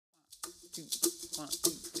two, one, two,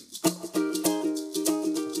 three.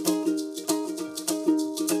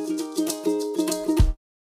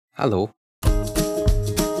 Hello.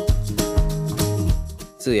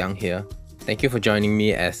 Ziyang here. Thank you for joining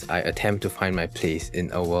me as I attempt to find my place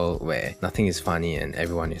in a world where nothing is funny and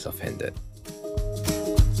everyone is offended.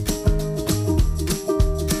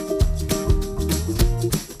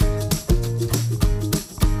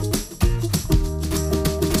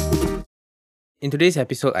 In today's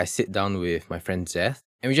episode, I sit down with my friend Zeth,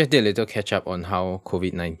 and we just did a little catch up on how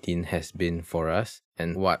COVID-19 has been for us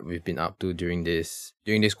and what we've been up to during this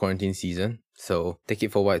quarantine season. So take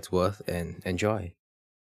it for what it's worth and enjoy.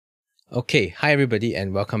 Okay, hi everybody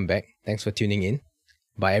and welcome back. Thanks for tuning in.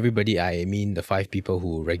 By everybody, I mean the 5 people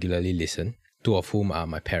who regularly listen, 2 of whom are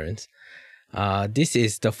my parents. This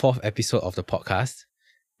is the 4th episode of the podcast.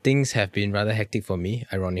 Things have been rather hectic for me,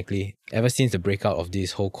 ironically, ever since the breakout of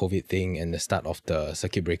this whole COVID thing and the start of the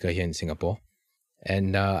circuit breaker here in Singapore.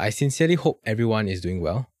 And I sincerely hope everyone is doing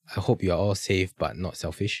well. I hope you are all safe but not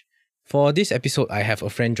selfish. For this episode, I have a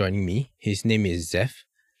friend joining me. His name is Zeth.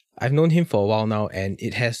 I've known him for a while now, and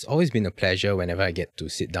it has always been a pleasure whenever I get to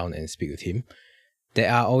sit down and speak with him. There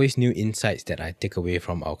are always new insights that I take away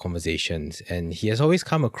from our conversations, and he has always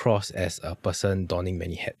come across as a person donning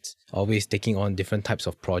many hats, always taking on different types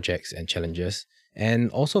of projects and challenges, and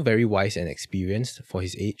also very wise and experienced for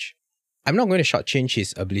his age. I'm not going to shortchange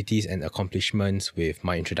his abilities and accomplishments with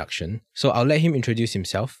my introduction, so I'll let him introduce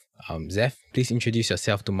himself. Zeth, please introduce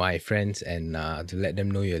yourself to my friends and to let them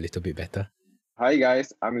know you a little bit better. Hi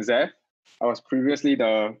guys, I'm Zeth. I was previously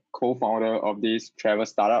the co-founder of this travel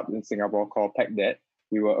startup in Singapore called PackDad.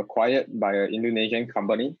 We were acquired by an Indonesian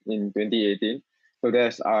company in 2018. So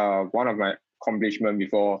that's one of my accomplishments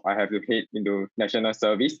before I have to head into national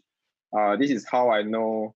service. This is how I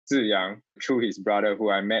know Ziyang through his brother who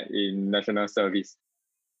I met in national service.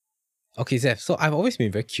 Okay, Zeth, so I've always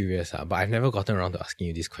been very curious, but I've never gotten around to asking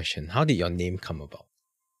you this question. How did your name come about?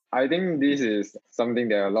 I think this is something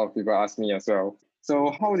that a lot of people ask me as well.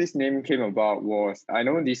 So how this name came about was, I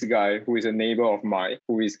know this guy who is a neighbor of mine,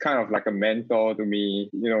 who is kind of like a mentor to me,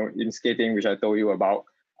 in skating, which I told you about.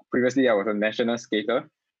 Previously, I was a national skater.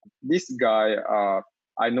 This guy,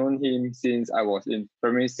 I've known him since I was in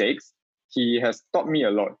primary 6. He has taught me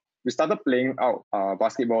a lot. We started playing out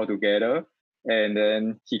basketball together, and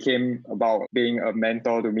then he came about being a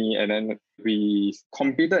mentor to me, and then we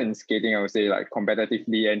competed in skating, I would say, like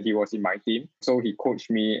competitively, and he was in my team. So he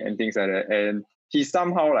coached me and things like that. And he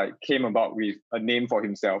somehow came about with a name for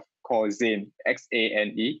himself called Zane,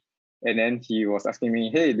 Xane. And then he was asking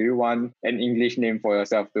me, hey, do you want an English name for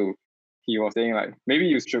yourself too? He was saying maybe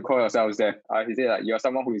you should call yourself Zeth. He said you're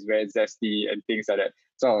someone who is very zesty and things like that.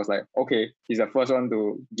 So I was like, okay, he's the first one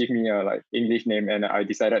to give me a English name, and I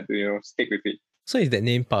decided to stick with it. So is that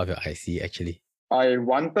name part of your IC actually? I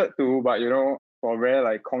wanted to, but for a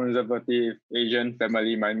very conservative Asian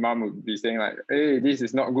family, my mom would be saying hey, this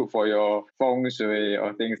is not good for your feng shui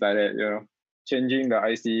or things like that. Changing the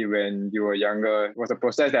IC when you were younger was a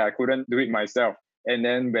process that I couldn't do it myself. And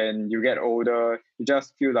then when you get older, you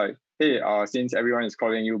just feel hey, since everyone is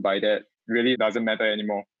calling you by that, really doesn't matter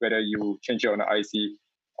anymore whether you change it on the IC.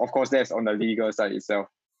 Of course, that's on the legal side itself.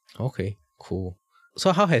 Okay, cool.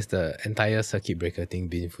 So how has the entire circuit breaker thing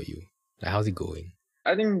been for you? How's it going?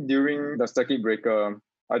 I think during the circuit breaker,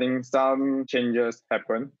 I think some changes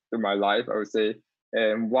happened to my life, I would say.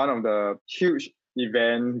 And one of the huge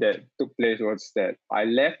events that took place was that I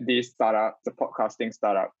left this startup, the podcasting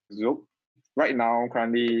startup, Zoop. Right now,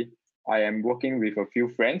 currently, I am working with a few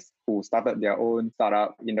friends who started their own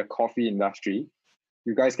startup in the coffee industry.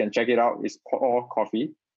 You guys can check it out. It's called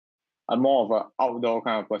Coffee. I'm more of an outdoor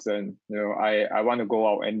kind of person. I want to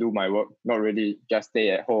go out and do my work, not really just stay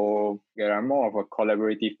at home. Yeah, I'm more of a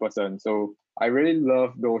collaborative person. So I really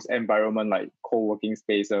love those environment like co-working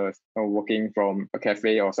spaces, working from a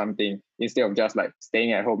cafe or something, instead of just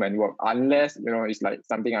staying at home and work. Unless, it's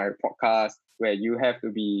something like a podcast where you have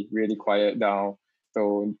to be really quiet down.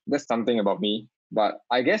 So that's something about me. But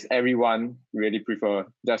I guess everyone really prefer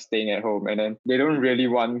just staying at home, and then they don't really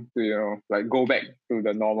want to, go back to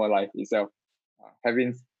the normal life itself.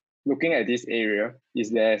 Looking at this area,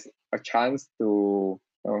 is there's a chance to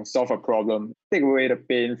solve a problem, take away the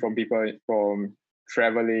pain from people from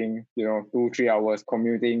traveling, 2-3 hours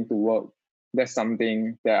commuting to work. That's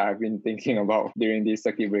something that I've been thinking about during this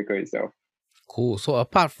circuit breaker itself. Cool. So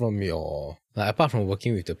apart from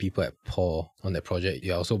working with the people at Paul on that project,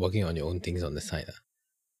 you're also working on your own things on the side.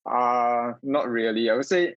 Not really. I would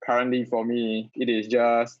say currently for me, it is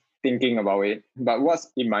just thinking about it. But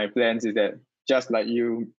what's in my plans is that just like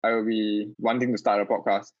you, I will be wanting to start a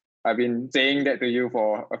podcast. I've been saying that to you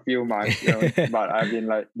for a few months, but I've been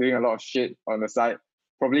like doing a lot of shit on the side.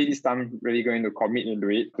 Probably this time really going to commit into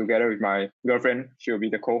it together with my girlfriend. She'll be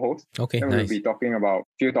the co-host. Okay, And nice. we'll be talking about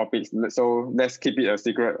few topics. So let's keep it a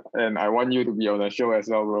secret. And I want you to be on the show as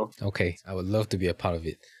well, bro. Okay, I would love to be a part of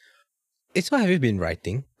it. So have you been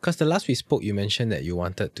writing? Because the last we spoke, you mentioned that you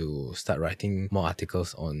wanted to start writing more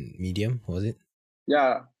articles on Medium, was it?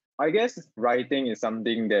 Yeah, I guess writing is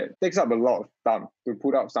something that takes up a lot of time to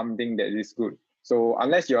put out something that is good. So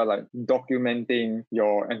unless you're like documenting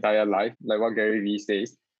your entire life, like what Gary Vee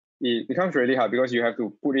says, it becomes really hard because you have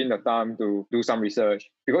to put in the time to do some research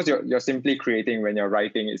because you're simply creating when you're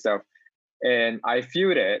writing itself. And I feel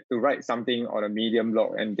that to write something on a Medium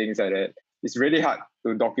blog and things like that, it's really hard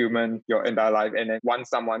to document your entire life and then want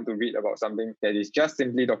someone to read about something that is just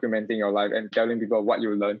simply documenting your life and telling people what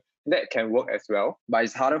you learn. That can work as well. But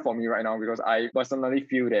it's harder for me right now because I personally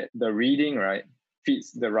feel that the reading, right,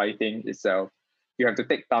 feeds the writing itself. You have to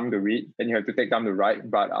take time to read and you have to take time to write.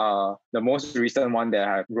 But the most recent one that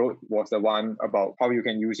I wrote was the one about how you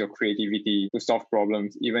can use your creativity to solve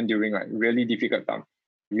problems even during like really difficult times.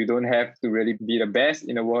 You don't have to really be the best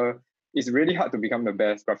in the world. It's really hard to become the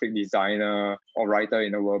best graphic designer or writer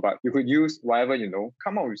in the world, but you could use whatever you know,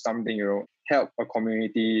 come up with something, help a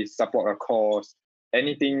community, support a cause,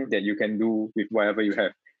 anything that you can do with whatever you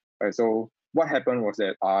have. So what happened was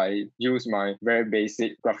that I used my very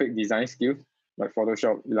basic graphic design skills, like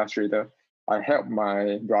Photoshop, Illustrator. I helped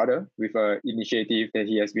my brother with an initiative that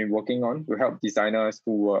he has been working on to help designers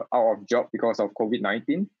who were out of job because of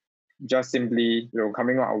COVID-19. Just simply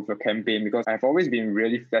coming out with a campaign because I've always been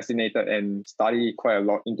really fascinated and studied quite a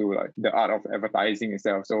lot into like the art of advertising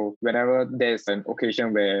itself. So whenever there's an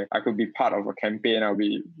occasion where I could be part of a campaign, I'll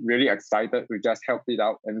be really excited to just help it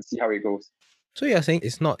out and see how it goes. So you're saying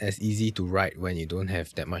it's not as easy to write when you don't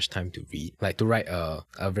have that much time to read, like to write a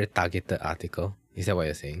very targeted article. Is that what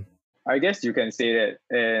you're saying? I guess you can say that.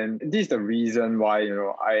 And this is the reason why,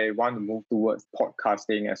 I want to move towards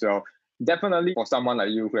podcasting as well. Definitely for someone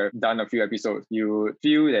like you who have done a few episodes, you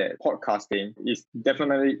feel that podcasting is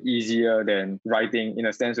definitely easier than writing in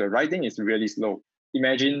a sense where writing is really slow.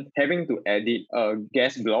 Imagine having to edit a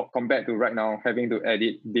guest blog compared to right now having to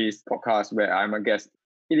edit this podcast where I'm a guest.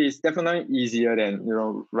 It is definitely easier than,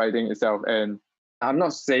 writing itself. And I'm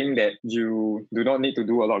not saying that you do not need to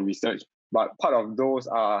do a lot of research, but part of those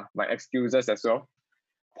are my excuses as well.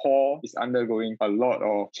 Paul is undergoing a lot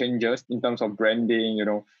of changes in terms of branding,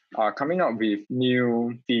 coming up with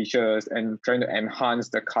new features and trying to enhance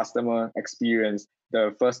the customer experience,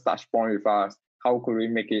 the first touch point with us. How could we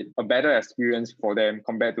make it a better experience for them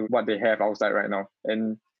compared to what they have outside right now?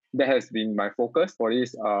 And that has been my focus for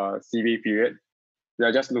this CV period. We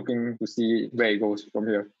are just looking to see where it goes from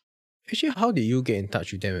here. Actually, how did you get in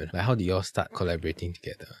touch with them? Like, how did you all start collaborating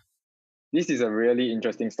together? This is a really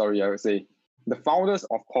interesting story, I would say. The founders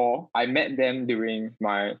of Core, I met them during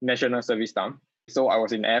my national service time. So I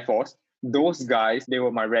was in Air Force. Those guys, they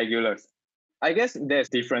were my regulars. I guess there's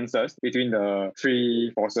differences between the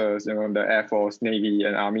three forces, the Air Force, Navy,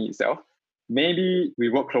 and Army itself. Maybe we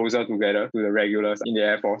work closer together to the regulars in the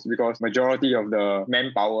Air Force because majority of the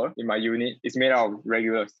manpower in my unit is made out of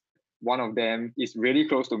regulars. One of them is really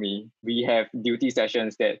close to me. We have duty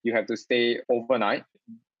sessions that you have to stay overnight.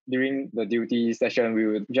 During the duty session, we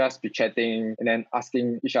would just be chatting and then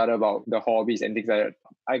asking each other about the hobbies and things like that.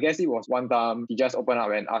 I guess it was one time he just opened up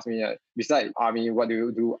and asked me, besides army, what do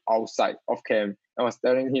you do outside of camp? I was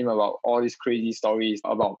telling him about all these crazy stories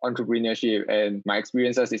about entrepreneurship and my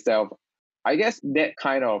experiences itself. I guess that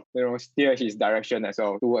kind of, steer his direction as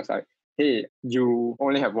well towards like, hey, you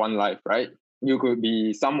only have one life, right? You could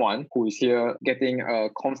be someone who is here getting a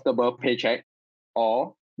comfortable paycheck,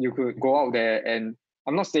 or you could go out there and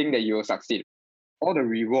I'm not saying that you will succeed. All the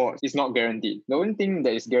rewards is not guaranteed. The only thing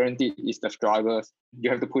that is guaranteed is the struggles. You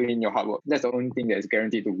have to put in your hard work. That's the only thing that is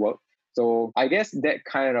guaranteed to work. So I guess that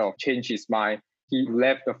kind of changed his mind. He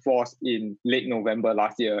left the force in late November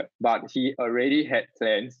last year, but he already had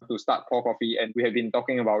plans to start Core Coffee, and we have been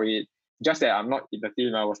talking about it. Just that I'm not in the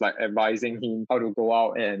team, I was like advising him how to go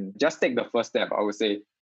out and just take the first step, I would say.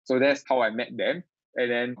 So that's how I met them. And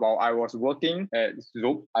then while I was working at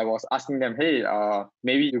Zoop, I was asking them, hey,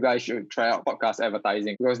 maybe you guys should try out podcast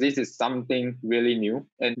advertising because this is something really new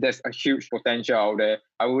and there's a huge potential out there.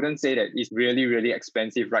 I wouldn't say that it's really, really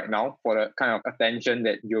expensive right now for the kind of attention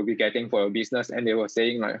that you'll be getting for your business. And they were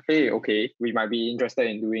saying like, hey, okay, we might be interested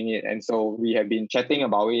in doing it. And so we have been chatting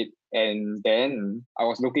about it. And then I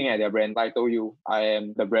was looking at their brand. I told you I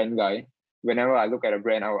am the brand guy. Whenever I look at a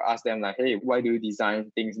brand, I will ask them like, hey, why do you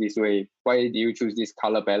design things this way? Why do you choose this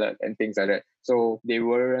color palette and things like that? So they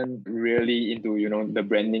weren't really into, the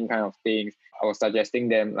branding kind of things. I was suggesting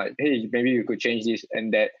them like, hey, maybe you could change this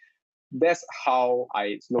and that. That's how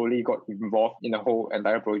I slowly got involved in the whole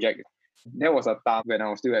entire project. There was a time when I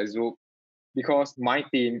was still at Zoop because my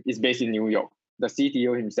team is based in New York. The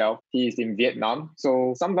CTO himself, he is in Vietnam.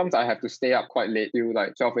 So sometimes I have to stay up quite late till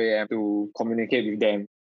like 12 a.m. to communicate with them.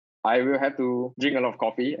 I will have to drink a lot of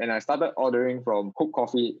coffee and I started ordering from Cook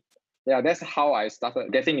Coffee. Yeah, that's how I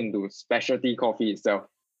started getting into specialty coffee itself.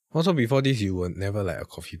 Also, before this, you were never like a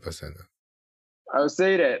coffee person. I would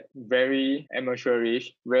say that very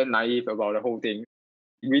amateurish, very naive about the whole thing.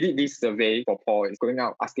 We did this survey for Paul. It's going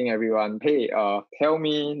out asking everyone, hey, tell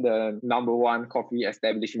me the number one coffee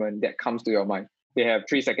establishment that comes to your mind. They have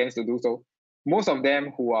 3 seconds to do so. Most of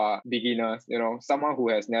them who are beginners, someone who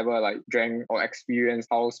has never like drank or experienced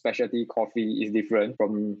how specialty coffee is different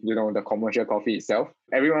from, the commercial coffee itself.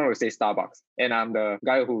 Everyone will say Starbucks. And I'm the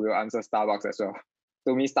guy who will answer Starbucks as well.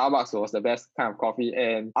 To me, Starbucks was the best kind of coffee.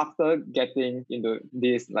 And after getting into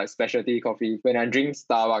this like specialty coffee, when I drink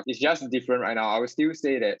Starbucks, it's just different right now. I would still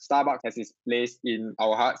say that Starbucks has its place in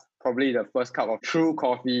our hearts. Probably the first cup of true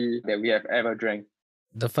coffee that we have ever drank.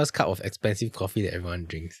 The first cup of expensive coffee that everyone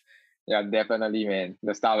drinks. Yeah, definitely, man.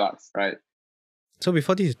 The Starbucks, right? So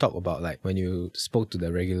before this, you talk about like when you spoke to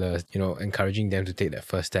the regulars, encouraging them to take that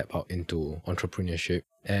first step out into entrepreneurship.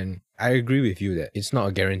 And I agree with you that it's not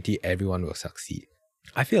a guarantee everyone will succeed.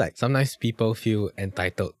 I feel like sometimes people feel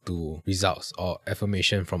entitled to results or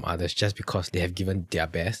affirmation from others just because they have given their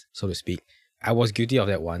best, so to speak. I was guilty of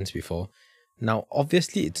that once before. Now,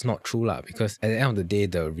 obviously, it's not true lah, because at the end of the day,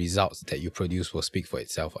 the results that you produce will speak for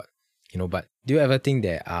itself. But do you ever think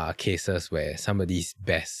there are cases where somebody's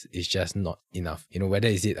best is just not enough? Whether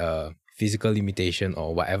is it a physical limitation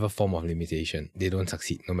or whatever form of limitation, they don't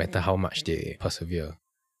succeed no matter how much they persevere.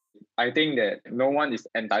 I think that no one is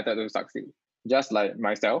entitled to succeed. Just like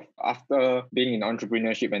myself, after being in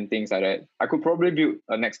entrepreneurship and things like that, I could probably build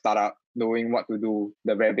a next startup knowing what to do,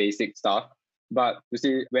 the very basic stuff. But you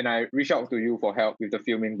see, when I reached out to you for help with the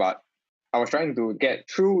filming part, I was trying to get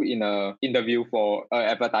through in an interview for an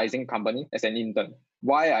advertising company as an intern.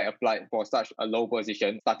 Why I applied for such a low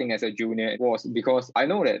position, starting as a junior, was because I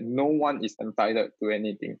know that no one is entitled to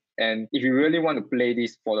anything. And if you really want to play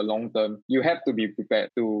this for the long term, you have to be prepared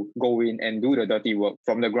to go in and do the dirty work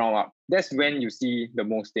from the ground up. That's when you see the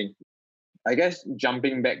most thing. I guess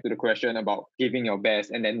jumping back to the question about giving your best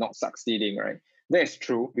and then not succeeding, right? That's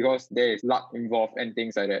true because there is luck involved and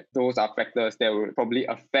things like that. Those are factors that will probably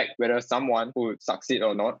affect whether someone would succeed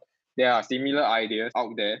or not. There are similar ideas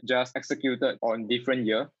out there, just executed on different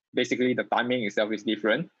year. Basically, the timing itself is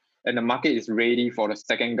different, and the market is ready for the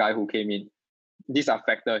second guy who came in. These are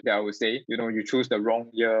factors that I would say, you choose the wrong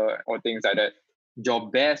year or things like that. Your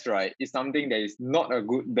best, right, is something that is not a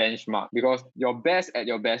good benchmark because your best at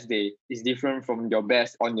your best day is different from your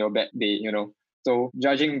best on your bad day. So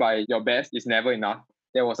judging by your best is never enough.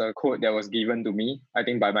 There was a quote that was given to me, I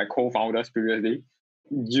think by my co-founders previously.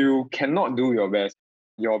 You cannot do your best.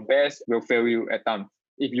 Your best will fail you at times.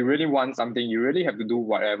 If you really want something, you really have to do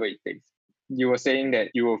whatever it takes. You were saying that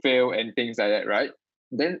you will fail and things like that, right?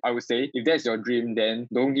 Then I would say, if that's your dream, then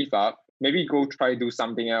don't give up. Maybe go try do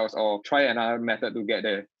something else or try another method to get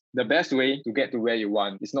there. The best way to get to where you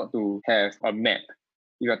want is not to have a map.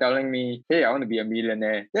 If you're telling me, hey, I want to be a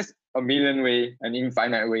millionaire, there's a million way, an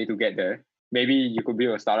infinite way to get there. Maybe you could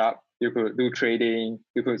build a startup, you could do trading,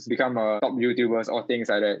 you could become a top YouTubers or things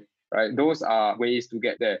like that, right? Those are ways to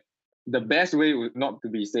get there. The best way would not to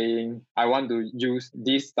be saying, I want to use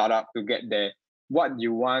this startup to get there. What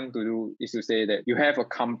you want to do is to say that you have a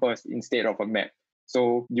compass instead of a map.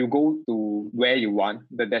 So you go to where you want,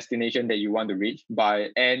 the destination that you want to reach by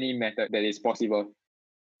any method that is possible.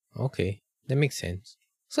 Okay, that makes sense.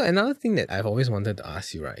 So another thing that I've always wanted to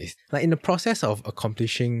ask you, right, is like in the process of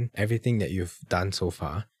accomplishing everything that you've done so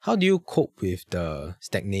far, how do you cope with the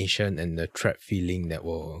stagnation and the trapped feeling that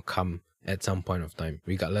will come at some point of time,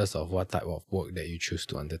 regardless of what type of work that you choose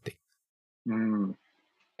to undertake?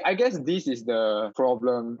 I guess this is the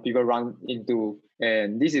problem people run into,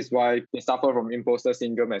 and this is why they suffer from imposter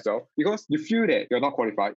syndrome as well. Because you feel that you're not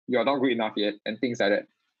qualified, you're not good enough yet, and things like that.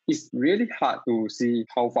 It's really hard to see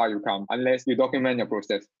how far you come unless you document your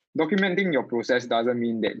process. Documenting your process doesn't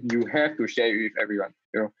mean that you have to share it with everyone.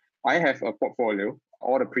 I have a portfolio,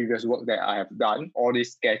 all the previous work that I have done, all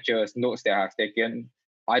these sketches, notes that I've taken.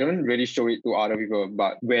 I don't really show it to other people,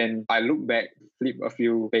 but when I look back, flip a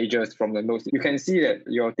few pages from the notes, you can see that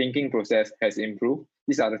your thinking process has improved.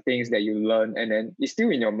 These are the things that you learn, and then it's still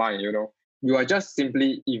in your mind. You are just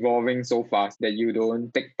simply evolving so fast that you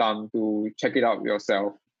don't take time to check it out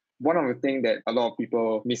yourself. One of the things that a lot of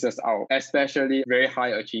people misses out, especially very high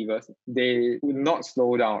achievers, they would not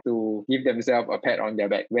slow down to give themselves a pat on their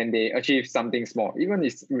back when they achieve something small, even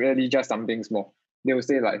if it's really just something small. They will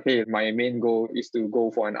say like, hey, my main goal is to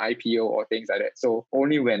go for an IPO or things like that. So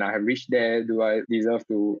only when I have reached there do I deserve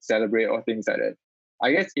to celebrate or things like that.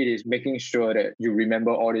 I guess it is making sure that you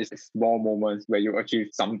remember all these small moments where you achieve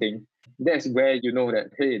something. That's where you know that,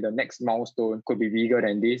 hey, the next milestone could be bigger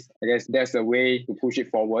than this. I guess that's a way to push it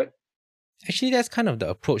forward. Actually, that's kind of the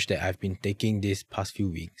approach that I've been taking these past few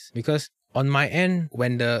weeks, because on my end,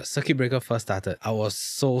 when the circuit breaker first started, I was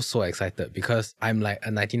so excited because I'm like a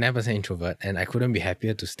 99% introvert and I couldn't be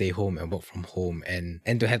happier to stay home and work from home and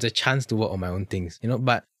to have the chance to work on my own things,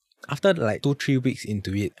 but after like 2-3 weeks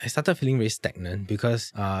into it, I started feeling very stagnant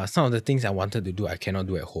because some of the things I wanted to do, I cannot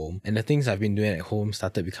do at home. And the things I've been doing at home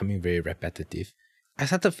started becoming very repetitive. I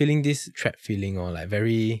started feeling this trap feeling or like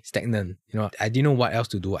very stagnant. I didn't know what else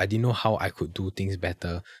to do. I didn't know how I could do things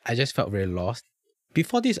better. I just felt very lost.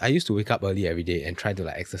 Before this, I used to wake up early every day and try to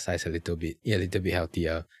like exercise a little bit, eat a little bit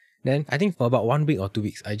healthier. Then I think for about 1 week or 2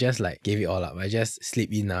 weeks, I just like gave it all up. I just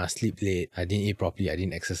sleep in, sleep late. I didn't eat properly. I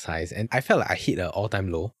didn't exercise. And I felt like I hit an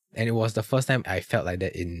all-time low. And it was the first time I felt like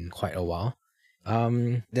that in quite a while.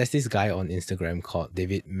 There's this guy on Instagram called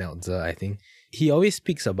David Meltzer, I think. He always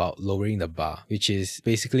speaks about lowering the bar, which is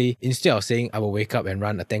basically instead of saying I will wake up and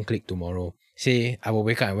run a 10-click tomorrow, say I will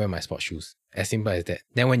wake up and wear my sports shoes. As simple as that.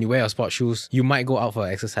 Then when you wear your sports shoes, you might go out for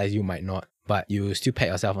exercise, you might not, but you still pat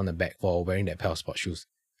yourself on the back for wearing that pair of sports shoes.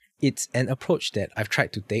 It's an approach that I've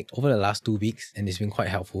tried to take over the last 2 weeks and it's been quite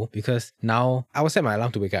helpful because now I will set my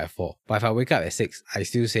alarm to wake up at 4. But if I wake up at 6, I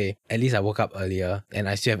still say at least I woke up earlier and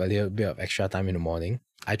I still have a little bit of extra time in the morning.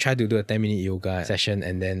 I try to do a 10-minute yoga session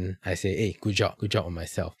and then I say, hey, good job on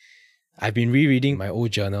myself. I've been rereading my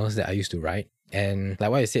old journals that I used to write. And like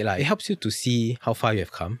what I said, it helps you to see how far you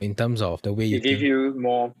have come in terms of the way you think. It gives you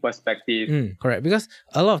more perspective. Correct. Because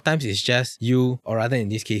a lot of times it's just you, or rather in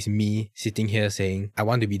this case, me sitting here saying, I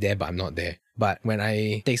want to be there, but I'm not there. But when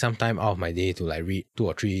I take some time out of my day to like read 2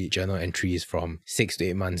 or 3 journal entries from 6 to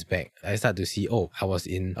 8 months back, I start to see, I was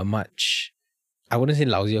in a much, I wouldn't say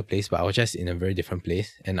lousier place, but I was just in a very different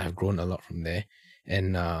place and I've grown a lot from there.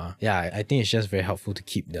 And I think it's just very helpful to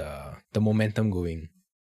keep the momentum going.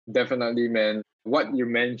 Definitely, man. What you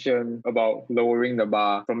mentioned about lowering the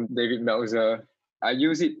bar from David Meltzer, I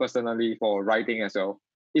use it personally for writing as well.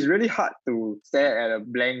 It's really hard to stare at a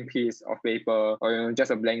blank piece of paper or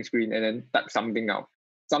just a blank screen and then type something out.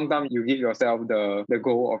 Sometimes you give yourself the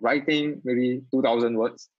goal of writing maybe 2,000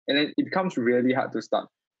 words and then it becomes really hard to start.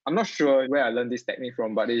 I'm not sure where I learned this technique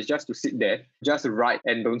from, but it's just to sit there, just write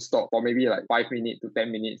and don't stop for maybe like 5 minutes to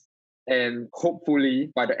 10 minutes. And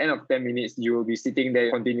hopefully by the end of 10 minutes, you will be sitting there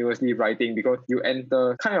continuously writing because you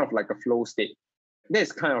enter kind of like a flow state.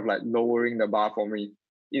 That's kind of like lowering the bar for me.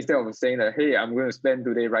 Instead of saying that, hey, I'm going to spend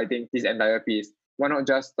today writing this entire piece, why not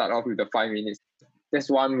just start off with the 5 minutes? That's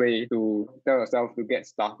one way to tell yourself to get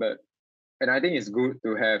started. And I think it's good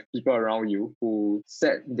to have people around you who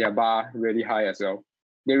set their bar really high as well.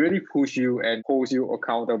 They really push you and hold you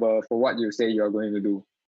accountable for what you say you're going to do.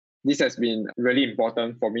 This has been really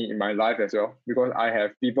important for me in my life as well because I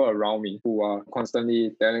have people around me who are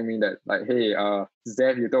constantly telling me that like, hey,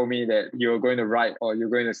 Zev, you told me that you're going to write or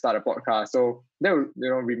you're going to start a podcast. So that would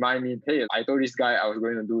remind me, hey, I told this guy I was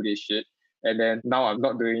going to do this shit, and then now I'm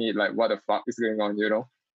not doing it. Like, what the fuck is going on?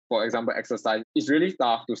 For example, exercise. It's really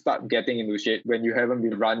tough to start getting into shape when you haven't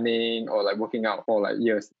been running or like working out for like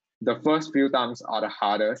years. The first few times are the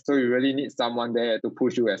hardest, so you really need someone there to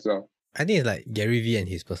push you as well. I think it's like Gary Vee and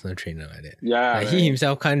his personal trainer like that. Yeah. Like he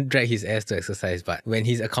himself can't drag his ass to exercise, but when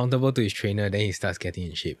he's accountable to his trainer, then he starts getting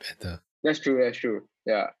in shape better. That's true.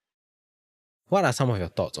 Yeah. What are some of your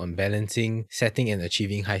thoughts on balancing setting and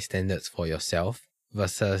achieving high standards for yourself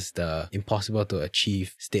versus the impossible to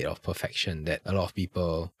achieve state of perfection that a lot of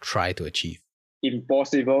people try to achieve?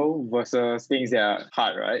 Impossible versus things that are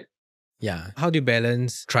hard, right? Yeah. How do you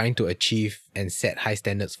balance trying to achieve and set high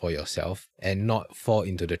standards for yourself and not fall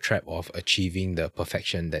into the trap of achieving the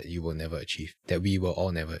perfection that you will never achieve, that we will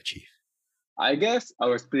all never achieve? I guess I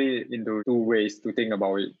will split it into 2 ways to think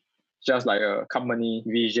about it. Just like a company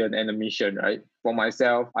vision and a mission, right? For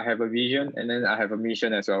myself, I have a vision and then I have a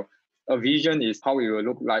mission as well. A vision is how it will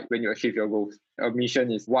look like when you achieve your goals. A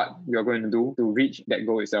mission is what you're going to do to reach that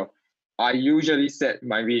goal itself. I usually set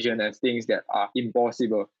my vision as things that are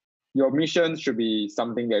impossible. Your mission should be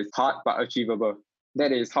something that is hard but achievable.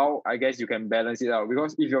 That is how I guess you can balance it out.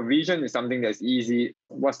 Because if your vision is something that's easy,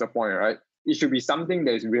 what's the point, right? It should be something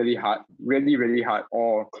that is really hard, really, really hard,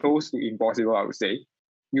 or close to impossible, I would say.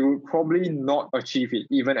 You will probably not achieve it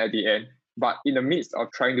even at the end. But in the midst of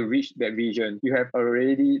trying to reach that vision, you have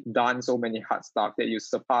already done so many hard stuff that you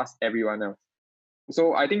surpass everyone else.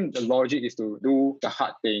 So I think the logic is to do the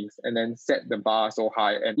hard things and then set the bar so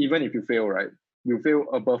high. And even if you fail, right, you fail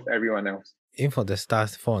above everyone else. Aim for the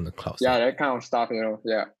stars, fall on the clouds. Yeah, that kind of stuff,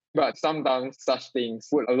 yeah. But sometimes such things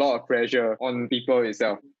put a lot of pressure on people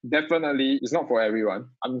itself. Definitely, it's not for everyone.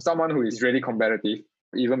 I'm someone who is really competitive.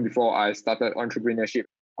 Even before I started entrepreneurship,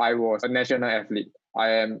 I was a national athlete. I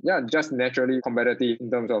am, just naturally competitive in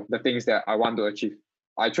terms of the things that I want to achieve.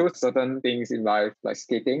 I chose certain things in life, like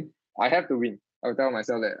skating. I have to win. I'll tell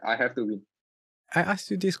myself that I have to win. I asked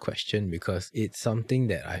you this question because it's something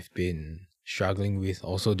that I've been struggling with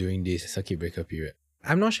also during this circuit breaker period.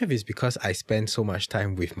 I'm not sure if it's because I spend so much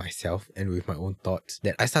time with myself and with my own thoughts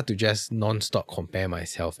that I start to just non-stop compare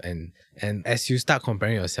myself, and as you start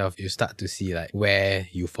comparing yourself, you start to see like where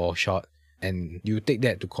you fall short, and you take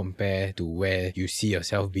that to compare to where you see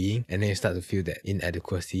yourself being, and then you start to feel that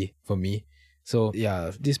inadequacy for me. So yeah,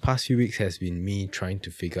 this past few weeks has been me trying to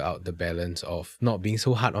figure out the balance of not being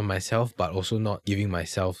so hard on myself, but also not giving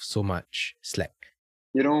myself so much slack.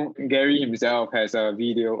 Gary himself has a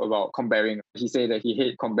video about comparing. He said that he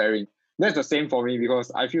hates comparing. That's the same for me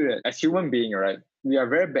because I feel that as human beings, right, we are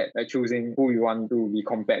very bad at choosing who we want to be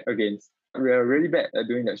compared against. We are really bad at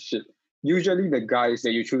doing that shit. Usually the guys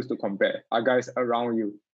that you choose to compare are guys around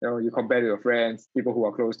you. You compare to your friends, people who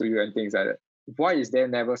are close to you and things like that. Why is there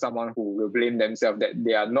never someone who will blame themselves that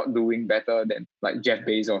they are not doing better than like Jeff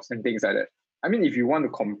Bezos and things like that? I mean, if you want to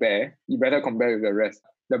compare, you better compare with the rest.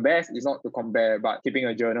 The best is not to compare, but keeping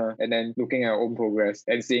a journal and then looking at your own progress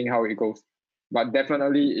and seeing how it goes. But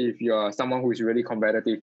definitely, if you're someone who is really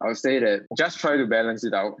competitive, I would say that just try to balance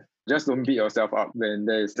it out. Just don't beat yourself up when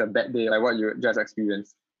there's a bad day like what you just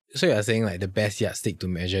experienced. So you're saying like the best yardstick to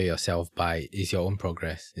measure yourself by is your own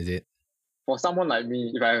progress, is it? For someone like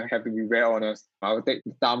me, if I have to be very honest, I would take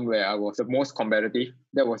the time where I was the most competitive.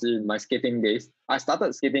 That was in my skating days. I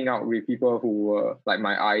started skating out with people who were like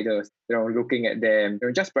my idols, looking at them,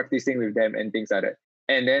 just practicing with them and things like that.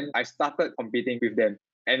 And then I started competing with them.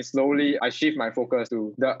 And slowly I shift my focus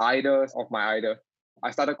to the idols of my idol.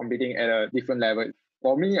 I started competing at a different level.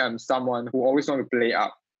 For me, I'm someone who always want to play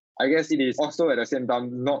up. I guess it is also at the same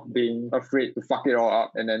time not being afraid to fuck it all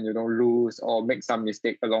up and then, lose or make some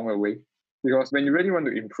mistake along the way. Because when you really want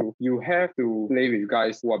to improve, you have to play with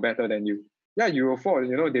guys who are better than you. Yeah, you will fall,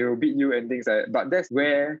 they will beat you and things like that. But that's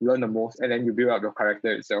where you learn the most and then you build up your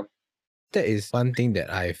character itself. That is one thing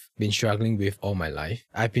that I've been struggling with all my life.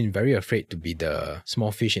 I've been very afraid to be the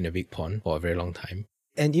small fish in a big pond for a very long time.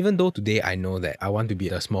 And even though today I know that I want to be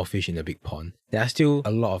the small fish in a big pond, there are still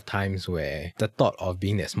a lot of times where the thought of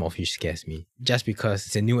being that small fish scares me. Just because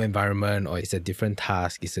it's a new environment or it's a different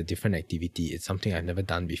task, it's a different activity, it's something I've never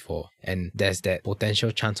done before. And there's that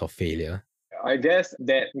potential chance of failure. I guess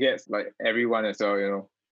that gets like everyone as well,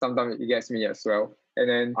 Sometimes it gets me as well. And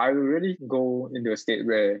then I will really go into a state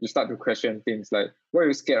where you start to question things like, why are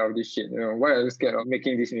you scared of this shit? Why are you scared of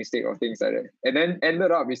making this mistake or things like that? And then ended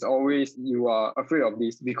up it's always you are afraid of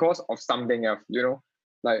this because of something else,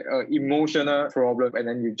 like an emotional problem, and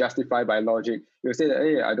then you justify by logic. You say that,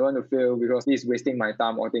 hey, I don't want to fail because this is wasting my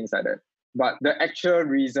time or things like that. But the actual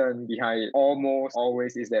reason behind it almost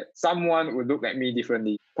always is that someone would look at me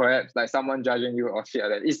differently. Perhaps like someone judging you or shit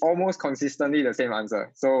like that. It's almost consistently the same answer.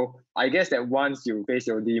 So I guess that once you face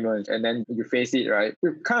your demons and then you face it, right,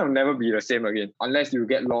 you kind of never be the same again unless you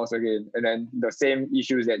get lost again. And then the same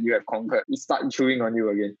issues that you have conquered, it start chewing on you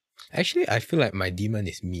again. Actually, I feel like my demon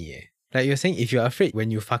is me. Like you're saying, if you're afraid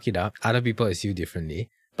when you fuck it up, other people will see you differently.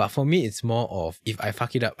 But for me, it's more of if I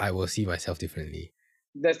fuck it up, I will see myself differently.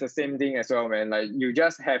 That's the same thing as well, man. Like you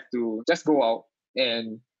just have to just go out,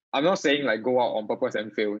 and I'm not saying like go out on purpose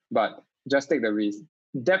and fail, but just take the risk.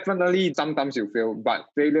 Definitely sometimes you fail, but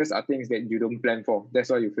failures are things that you don't plan for. That's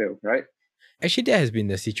why you fail, right? Actually, that has been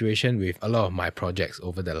the situation with a lot of my projects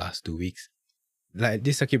over the last 2 weeks. Like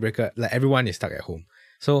this circuit breaker, like everyone is stuck at home.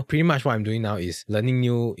 So pretty much what I'm doing now is learning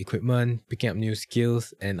new equipment, picking up new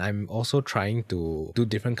skills, and I'm also trying to do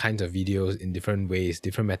different kinds of videos in different ways,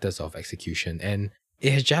 different methods of execution. And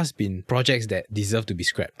it has just been projects that deserve to be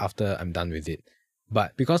scrapped after I'm done with it.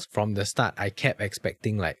 But because from the start, I kept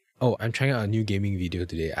expecting like, oh, I'm trying out a new gaming video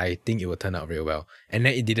today. I think it will turn out very well. And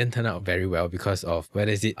then it didn't turn out very well because of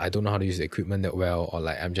whether is it I don't know how to use the equipment that well, or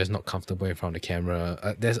like I'm just not comfortable in front of the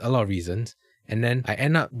camera. There's a lot of reasons. And then I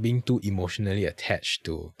end up being too emotionally attached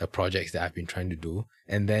to the projects that I've been trying to do.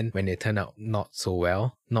 And then when they turn out not so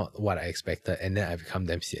well, not what I expected, and then I become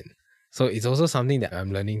damn sian. So it's also something that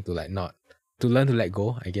I'm learning to like not to learn to let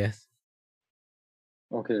go, I guess.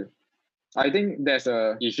 Okay. I think that's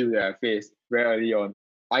a issue that I faced very early on.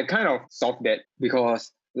 I kind of solved that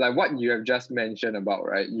because like what you have just mentioned about,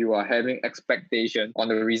 right? You are having expectation on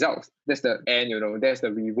the results. That's the end, that's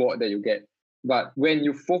the reward that you get. But when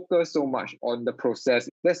you focus so much on the process,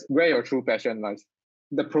 that's where your true passion lies.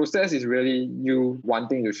 The process is really you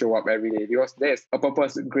wanting to show up every day because there's a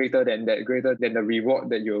purpose greater than that, greater than the reward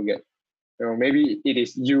that you'll get. Maybe it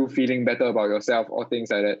is you feeling better about yourself or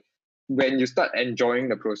things like that. When you start enjoying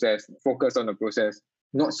the process, focus on the process,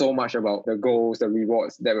 not so much about the goals, the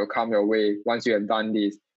rewards that will come your way once you have done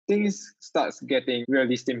this. Things starts getting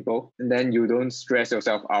really simple, and then you don't stress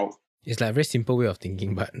yourself out. It's like a very simple way of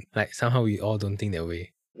thinking, but like somehow we all don't think that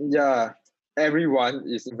way. Yeah, everyone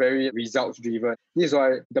is very results driven. This is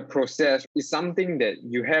why the process is something that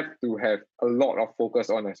you have to have a lot of focus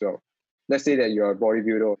on as well. Let's say that you're a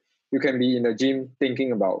bodybuilder. You can be in the gym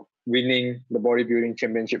thinking about winning the bodybuilding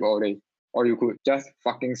championship all day. Or you could just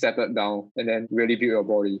fucking settle down and then really build your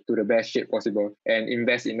body to the best shape possible and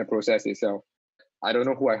invest in the process itself. I don't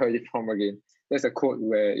know who I heard it from again. There's a quote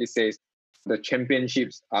where it says, the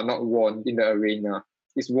championships are not won in the arena.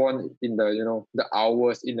 It's won in the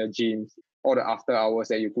hours in the gyms or the after hours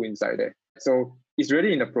that you put inside there. So it's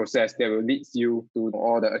really in the process that will lead you to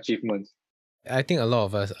all the achievements. I think a lot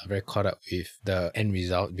of us are very caught up with the end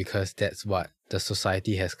result because that's what the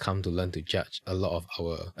society has come to learn to judge a lot of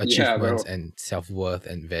our achievements and self-worth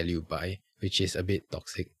and value by, which is a bit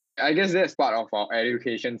toxic. I guess that's part of our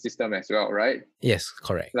education system as well, right? Yes,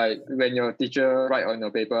 correct. Like when your teacher write on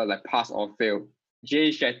your paper like pass or fail. Jay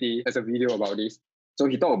Shetty has a video about this. So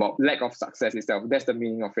he talked about lack of success itself. That's the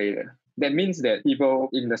meaning of failure. That means that people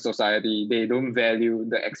in the society, they don't value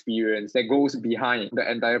the experience that goes behind the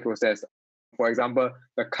entire process. For example,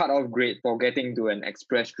 the cutoff grade for getting to an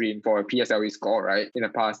express stream for a PSLE score, right? In the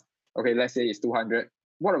past, okay, let's say it's 200.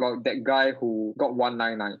 What about that guy who got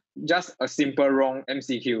 199? Just a simple wrong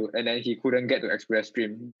MCQ and then he couldn't get to express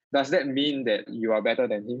stream. Does that mean that you are better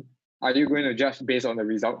than him? Are you going to judge based on the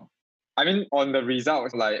result? I mean, on the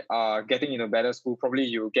results, like getting in a better school, probably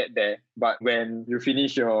you get there. But when you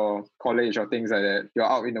finish your college or things like that, you're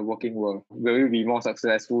out in the working world. Will you be more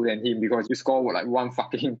successful than him because you score like one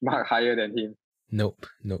fucking mark higher than him? Nope.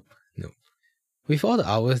 With all the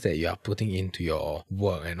hours that you are putting into your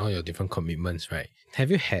work and all your different commitments, right?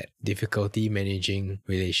 Have you had difficulty managing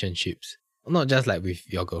relationships? Not just like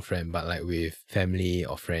with your girlfriend, but like with family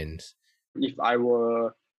or friends. If I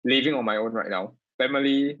were living on my own right now,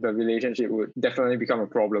 family, the relationship would definitely become a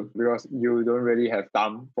problem because you don't really have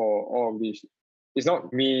time for all of this. It's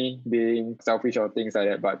not me being selfish or things like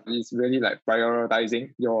that, but it's really like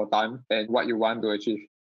prioritizing your time and what you want to achieve.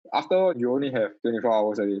 After you only have 24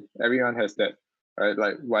 hours a day, everyone has that, right?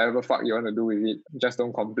 Like whatever fuck you want to do with it, just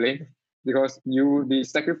don't complain because you will be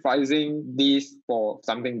sacrificing this for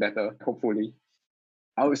something better, hopefully.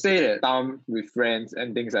 I would say that time with friends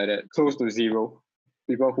and things like that, close to zero.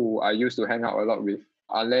 People who I used to hang out a lot with,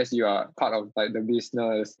 unless you are part of like the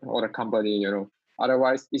business or the company,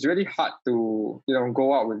 Otherwise, it's really hard to,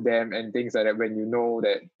 go out with them and things like that when you know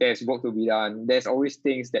that there's work to be done. There's always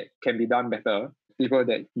things that can be done better. People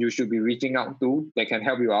that you should be reaching out to that can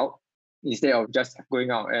help you out instead of just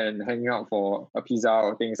going out and hanging out for a pizza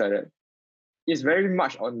or things like that. It's very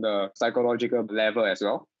much on the psychological level as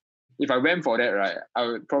well. If I went for that, right, I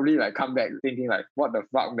would probably like come back thinking like, what the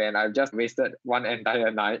fuck, man? I've just wasted one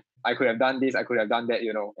entire night. I could have done this, I could have done that,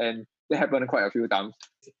 and that happened quite a few times.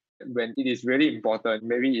 When it is really important,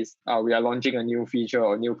 maybe it's we are launching a new feature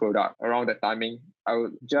or new product around that timing, I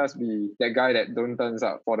would just be that guy that don't turns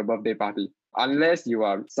up for the birthday party. Unless you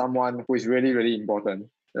are someone who is really, really important.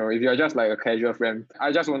 If you're just like a casual friend,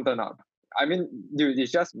 I just won't turn up. I mean, dude,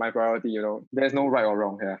 it's just my priority, There's no right or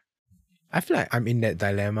wrong here. I feel like I'm in that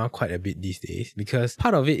dilemma quite a bit these days because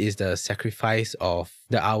part of it is the sacrifice of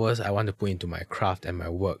the hours I want to put into my craft and my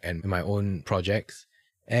work and my own projects.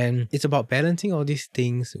 And it's about balancing all these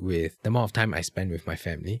things with the amount of time I spend with my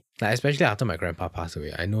family. Like especially after my grandpa passed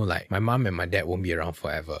away, I know like my mom and my dad won't be around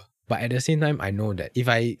forever. But at the same time, I know that if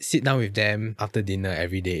I sit down with them after dinner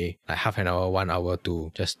every day, like half an hour, 1 hour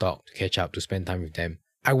to just talk, to catch up, to spend time with them,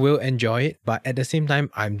 I will enjoy it, but at the same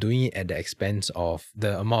time, I'm doing it at the expense of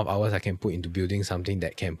the amount of hours I can put into building something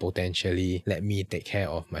that can potentially let me take care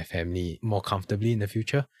of my family more comfortably in the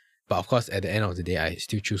future. But of course, at the end of the day, I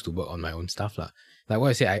still choose to work on my own stuff. Like what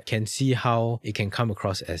I said, I can see how it can come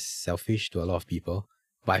across as selfish to a lot of people.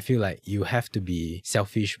 But I feel like you have to be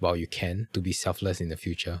selfish while you can to be selfless in the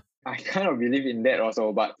future. I kind of believe in that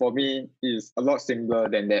also, but for me, it's a lot simpler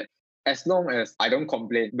than that. As long as I don't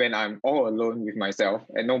complain when I'm all alone with myself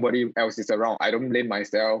and nobody else is around, I don't blame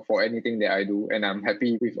myself for anything that I do, and I'm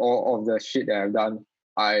happy with all of the shit that I've done.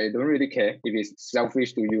 I don't really care if it's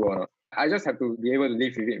selfish to you or not. I just have to be able to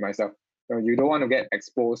live with it myself. You don't want to get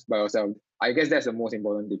exposed by yourself. I guess that's the most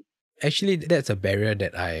important thing. Actually, that's a barrier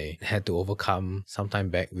that I had to overcome sometime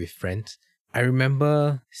back with friends. I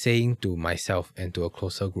remember saying to myself and to a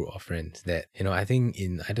closer group of friends that, I think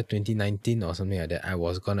in either 2019 or something like that, I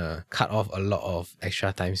was gonna cut off a lot of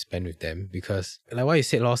extra time spent with them because, like what you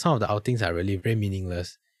said, some of the outings are really very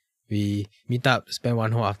meaningless. We meet up, spend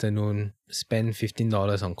one whole afternoon, spend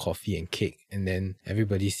 $15 on coffee and cake, and then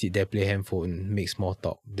everybody sit there, play handphone, make small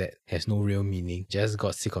talk that has no real meaning. Just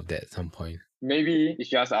got sick of that at some point. Maybe it's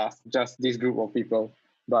just us, just this group of people.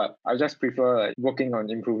 But I just prefer like working on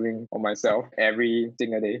improving on myself every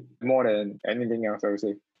single day more than anything else, I would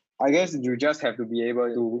say. I guess you just have to be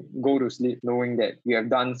able to go to sleep knowing that you have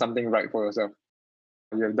done something right for yourself.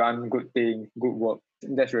 You have done good things, good work.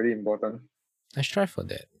 That's really important. I strive for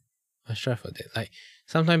that. Like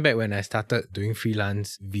sometime back when I started doing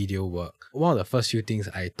freelance video work, one of the first few things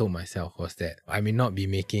I told myself was that I may not be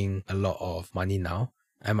making a lot of money now.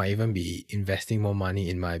 I might even be investing more money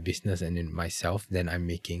in my business and in myself than I'm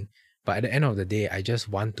making. But at the end of the day, I just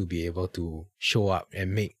want to be able to show up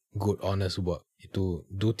and make good, honest work, to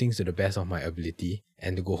do things to the best of my ability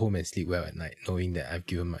and to go home and sleep well at night, knowing that I've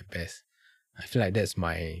given my best. I feel like that's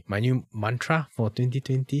my new mantra for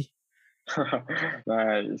 2020.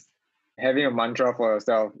 Nice. Having a mantra for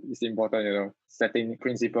yourself is important, setting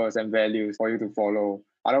principles and values for you to follow.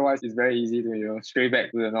 Otherwise, it's very easy to, stray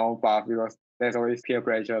back to the normal path because there's always peer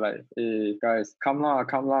pressure like, hey, guys, come lah,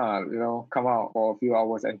 come out for a few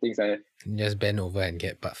hours and things like that. Just bend over and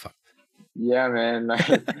get butt fucked. Yeah, man.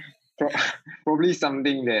 Like, probably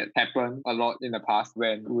something that happened a lot in the past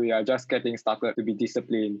when we are just getting started to be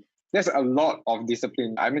disciplined. There's a lot of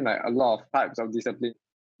discipline. I mean, like a lot of types of discipline.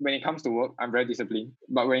 When it comes to work, I'm very disciplined.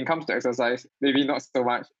 But when it comes to exercise, maybe not so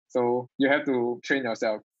much. So you have to train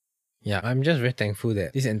yourself. Yeah, I'm just very thankful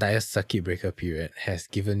that this entire circuit breaker period has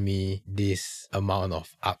given me this amount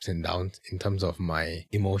of ups and downs in terms of my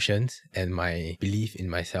emotions and my belief in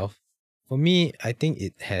myself. For me, I think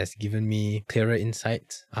it has given me clearer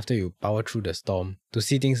insights after you power through the storm to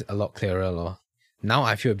see things a lot clearer lor. Now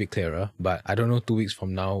I feel a bit clearer, but I don't know 2 weeks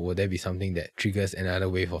from now, will there be something that triggers another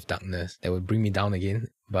wave of darkness that will bring me down again?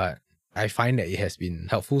 But I find that it has been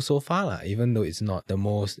helpful so far, even though it's not the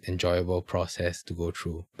most enjoyable process to go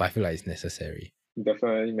through. But I feel like it's necessary.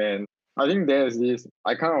 Definitely, man. I think there's this,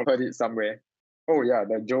 I kind of heard it somewhere. Oh, yeah,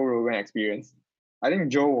 the Joe Rogan experience. I think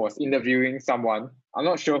Joe was interviewing someone. I'm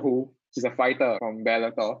not sure who. He's a fighter from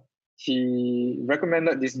Bellator. He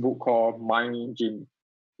recommended this book called Mind Gym.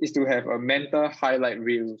 Is to have a mental highlight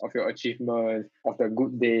reel of your achievements, of the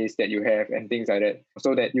good days that you have and things like that,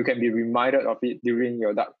 so that you can be reminded of it during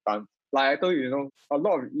your dark times. Like I told you, a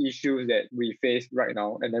lot of issues that we face right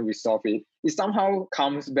now and then we solve it, it somehow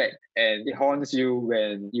comes back and it haunts you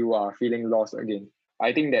when you are feeling lost again.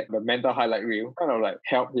 I think that the mental highlight reel kind of like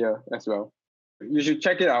help here as well. You should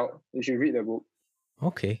check it out. You should read the book.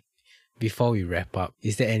 Okay. Before we wrap up,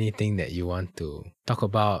 is there anything that you want to talk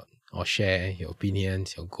about or share, your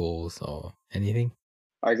opinions, your goals, or anything?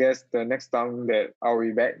 I guess the next time that I'll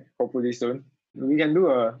be back, hopefully soon, we can do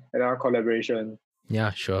another collaboration.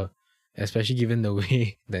 Yeah, sure. Especially given the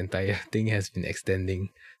way the entire thing has been extending,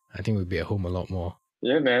 I think we'll be at home a lot more.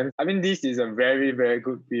 Yeah, man. I mean, this is a very, very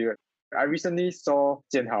good period. I recently saw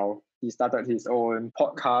Jian Hao. He started his own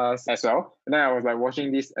podcast as well. And then I was like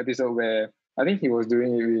watching this episode where I think he was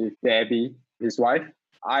doing it with Debbie, his wife.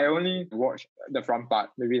 I only watched the front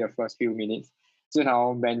part, maybe the first few minutes. Jian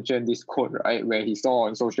Hao mentioned this quote, right, where he saw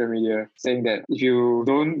on social media saying that if you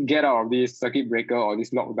don't get out of this circuit breaker or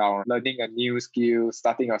this lockdown, learning a new skill,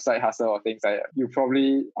 starting a side hustle or things like that, you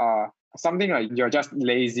probably are something like you're just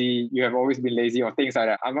lazy, you have always been lazy or things like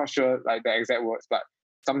that. I'm not sure like the exact words, but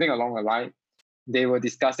something along the line. They were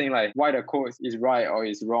discussing like why the quote is right or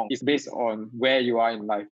is wrong. It's based on where you are in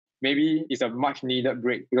life. Maybe it's a much needed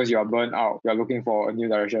break because you are burnt out. You're looking for a new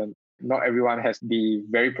direction. Not everyone has to be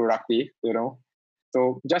very productive,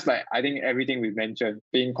 So just like I think everything we mentioned,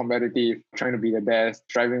 being competitive, trying to be the best,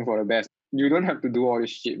 striving for the best, you don't have to do all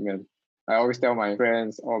this shit, man. I always tell my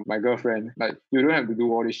friends or my girlfriend, like, you don't have to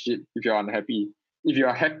do all this shit if you're unhappy. If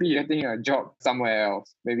you're happy getting a job somewhere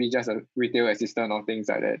else, maybe just a retail assistant or things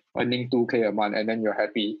like that, earning 2K a month and then you're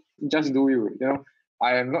happy, just do you.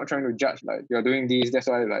 I am not trying to judge like you're doing this, that's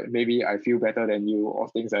why like maybe I feel better than you or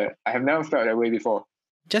things like that. I have never felt that way before.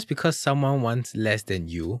 Just because someone wants less than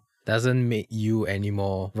you doesn't make you any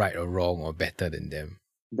more right or wrong or better than them.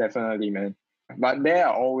 Definitely, man. But there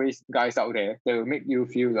are always guys out there that will make you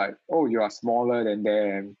feel like, oh, you are smaller than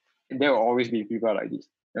them. There will always be people like this.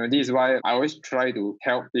 This is why I always try to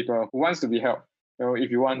help people who wants to be helped.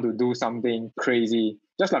 If you want to do something crazy,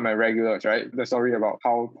 just like my regulars, right? The story about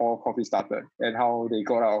how Paul Coffee started and how they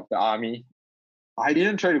got out of the army. I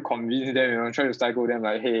didn't try to convince them, try to psycho them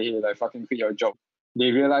like, hey, like fucking quit your job.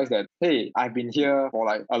 They realized that, hey, I've been here for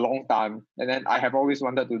like a long time and then I have always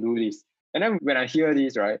wanted to do this. And then when I hear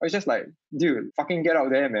this, right, I was just like, dude, fucking get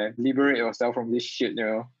out there, man. Liberate yourself from this shit.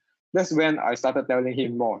 That's when I started telling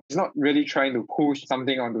him more. He's not really trying to push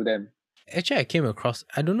something onto them. Actually, I came across,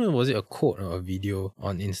 I don't know, was it a quote or a video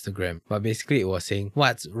on Instagram, but basically it was saying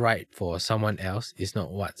what's right for someone else is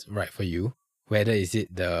not what's right for you. Whether is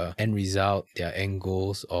it the end result, their end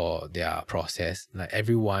goals, or their process. Like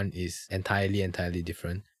everyone is entirely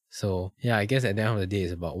different. So yeah, I guess at the end of the day,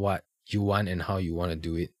 it's about what you want and how you want to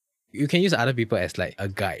do it. You can use other people as like a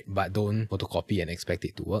guide, but don't photocopy and expect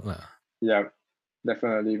it to work lah. Yeah,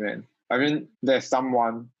 definitely, man. I mean, there's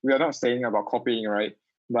someone, we are not saying about copying, right?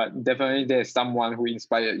 But definitely there's someone who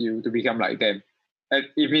inspired you to become like them. And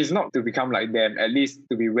if it's not to become like them, at least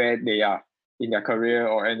to be where they are in their career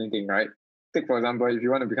or anything, right? Take for example, if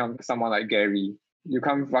you want to become someone like Gary, you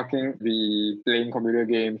can't fucking be playing computer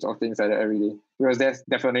games or things like that every day. Because that's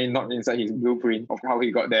definitely not inside his blueprint of how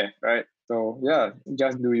he got there, right? So yeah,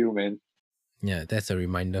 just do you, man. Yeah, that's a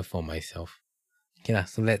reminder for myself. Okay,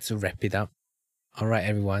 so let's wrap it up. All right,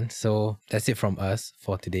 everyone. So that's it from us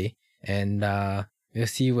for today. And we'll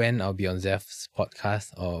see when I'll be on Zeph's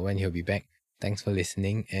podcast or when he'll be back. Thanks for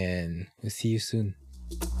listening and we'll see you soon.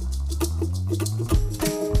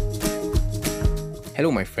 Hello,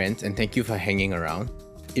 my friends, and thank you for hanging around.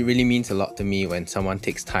 It really means a lot to me when someone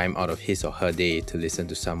takes time out of his or her day to listen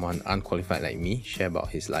to someone unqualified like me share about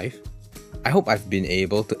his life. I hope I've been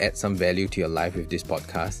able to add some value to your life with this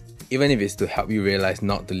podcast, even if it's to help you realize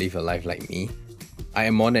not to live a life like me. I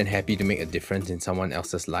am more than happy to make a difference in someone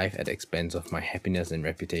else's life at the expense of my happiness and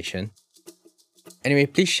reputation. Anyway,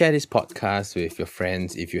 please share this podcast with your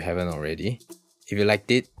friends if you haven't already. If you liked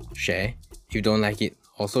it, share. If you don't like it,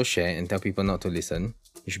 also share and tell people not to listen.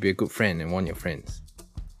 You should be a good friend and warn your friends.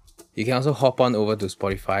 You can also hop on over to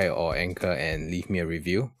Spotify or Anchor and leave me a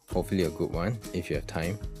review, hopefully a good one if you have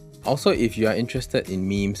time. Also, if you are interested in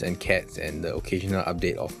memes and cats and the occasional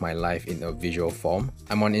update of my life in a visual form,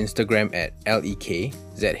 I'm on Instagram at LEKZHIYANG.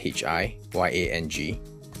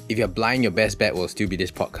 If you're blind, your best bet will still be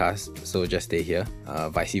this podcast, so just stay here,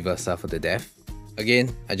 vice versa for the deaf.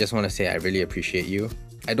 Again, I just want to say I really appreciate you.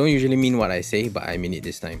 I don't usually mean what I say, but I mean it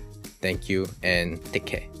this time. Thank you and take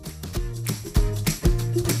care.